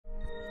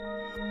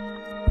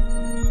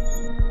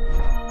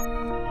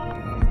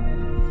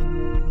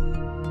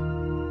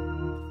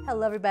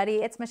everybody.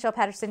 It's Michelle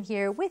Patterson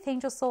here with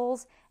Angel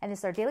Souls, and this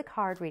is our daily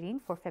card reading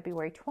for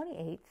February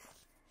 28th,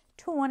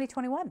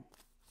 2021.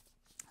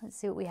 Let's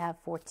see what we have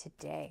for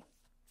today.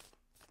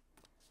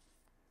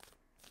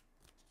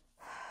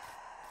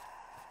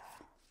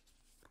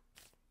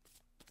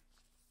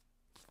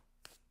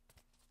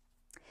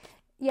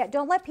 Yeah,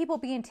 don't let people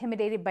be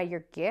intimidated by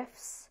your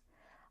gifts.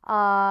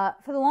 For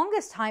the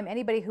longest time,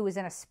 anybody who was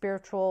in a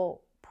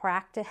spiritual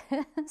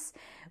practice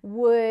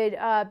would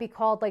be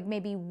called like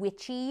maybe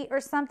witchy or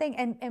something.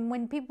 And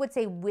when people would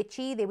say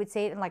witchy, they would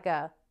say it in like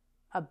a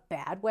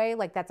bad way,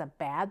 like that's a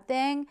bad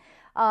thing.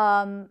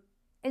 And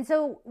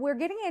so we're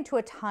getting into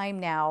a time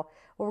now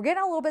where we're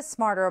getting a little bit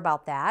smarter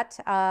about that.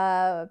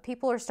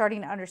 People are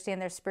starting to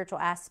understand their spiritual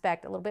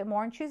aspect a little bit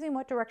more and choosing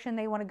what direction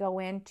they want to go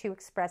in to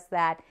express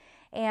that.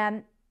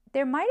 And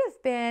there might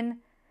have been,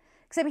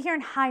 because I'm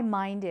hearing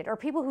high-minded, or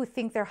people who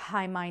think they're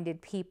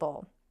high-minded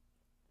people,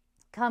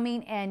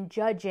 coming and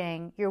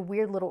judging your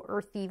weird little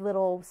earthy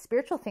little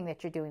spiritual thing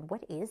that you're doing.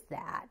 What is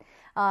that?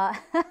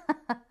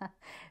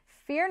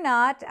 Fear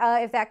not.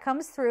 If that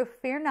comes through,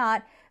 fear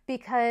not,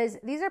 because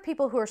these are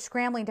people who are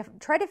scrambling to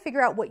try to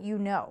figure out what you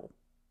know.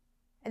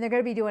 And they're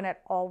going to be doing it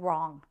all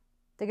wrong.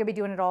 They're going to be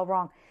doing it all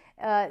wrong.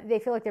 They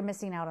feel like they're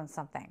missing out on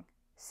something.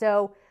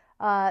 So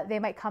they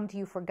might come to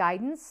you for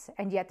guidance,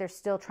 and yet they're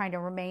still trying to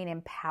remain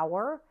in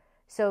power.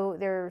 So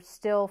they're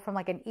still from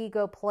like an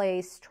ego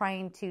place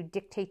trying to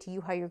dictate to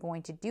you how you're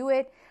going to do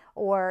it,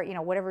 or, you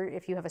know, whatever,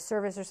 if you have a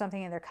service or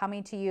something and they're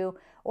coming to you,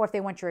 or if they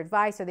want your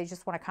advice or they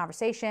just want a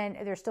conversation,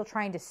 they're still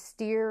trying to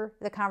steer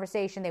the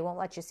conversation. They won't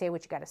let you say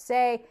what you got to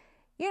say.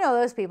 You know,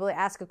 those people that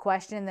ask a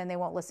question and then they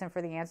won't listen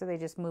for the answer. They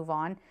just move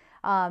on.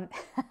 I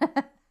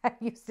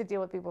used to deal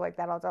with people like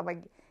that all the time.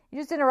 Like, you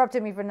just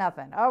interrupted me for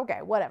nothing.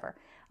 Okay, whatever.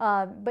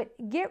 But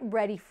get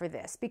ready for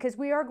this, because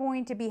we are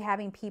going to be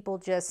having people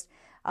just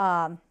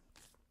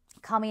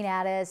coming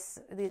at us.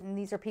 And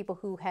these are people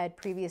who had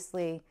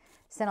previously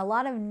sent a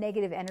lot of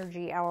negative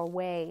energy our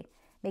way,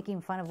 making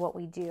fun of what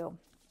we do.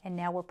 And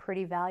now we're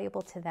pretty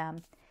valuable to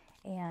them.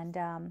 And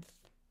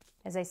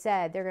as I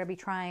said, they're going to be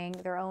trying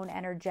their own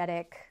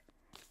energetic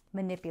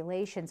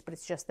manipulations, but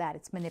it's just that,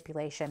 it's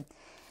manipulation.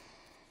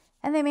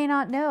 And they may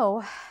not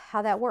know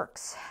how that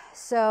works.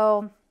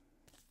 So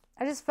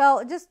I just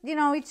felt, you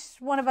know, each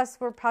one of us,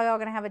 we're probably all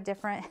going to have a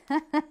different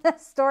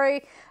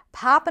story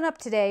popping up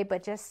today,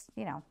 but just,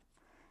 you know,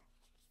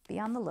 be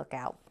on the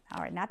lookout.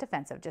 All right, not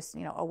defensive, just,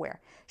 you know, aware.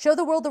 Show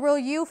the world the real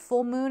you,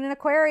 full moon in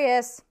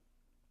Aquarius.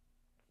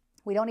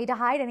 We don't need to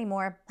hide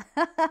anymore.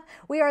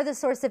 We are the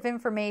source of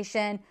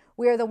information.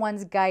 We are the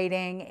ones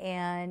guiding.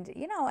 And,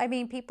 you know, I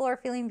mean, people are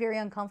feeling very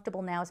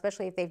uncomfortable now,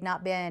 especially if they've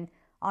not been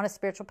on a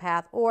spiritual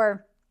path,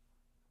 or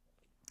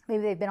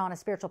maybe they've been on a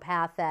spiritual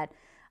path that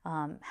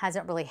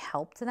hasn't really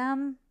helped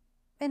them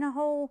in a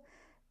whole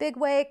big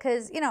way.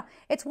 Because, you know,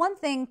 it's one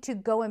thing to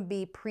go and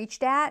be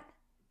preached at,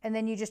 and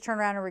then you just turn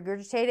around and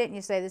regurgitate it and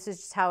you say, this is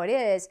just how it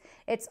is.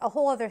 It's a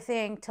whole other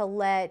thing to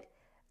let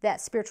that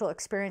spiritual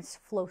experience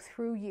flow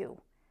through you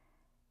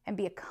and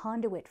be a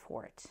conduit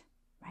for it,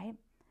 right?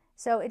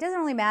 So it doesn't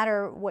really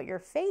matter what your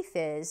faith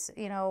is,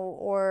 you know,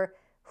 or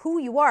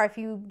who you are. If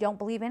you don't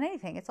believe in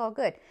anything, it's all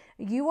good.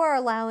 You are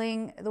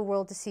allowing the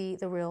world to see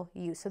the real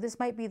you. So this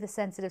might be the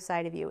sensitive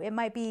side of you. It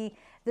might be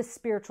the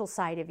spiritual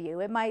side of you.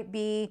 It might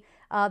be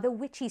the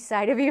witchy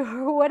side of you,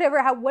 or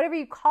whatever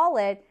you call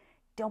it.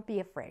 Don't be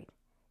afraid.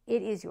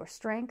 It is your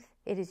strength,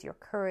 it is your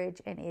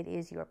courage, and it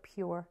is your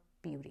pure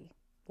beauty.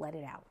 Let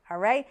it out. All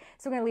right?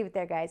 So we're going to leave it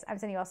there, guys. I'm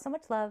sending you all so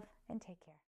much love, and take care.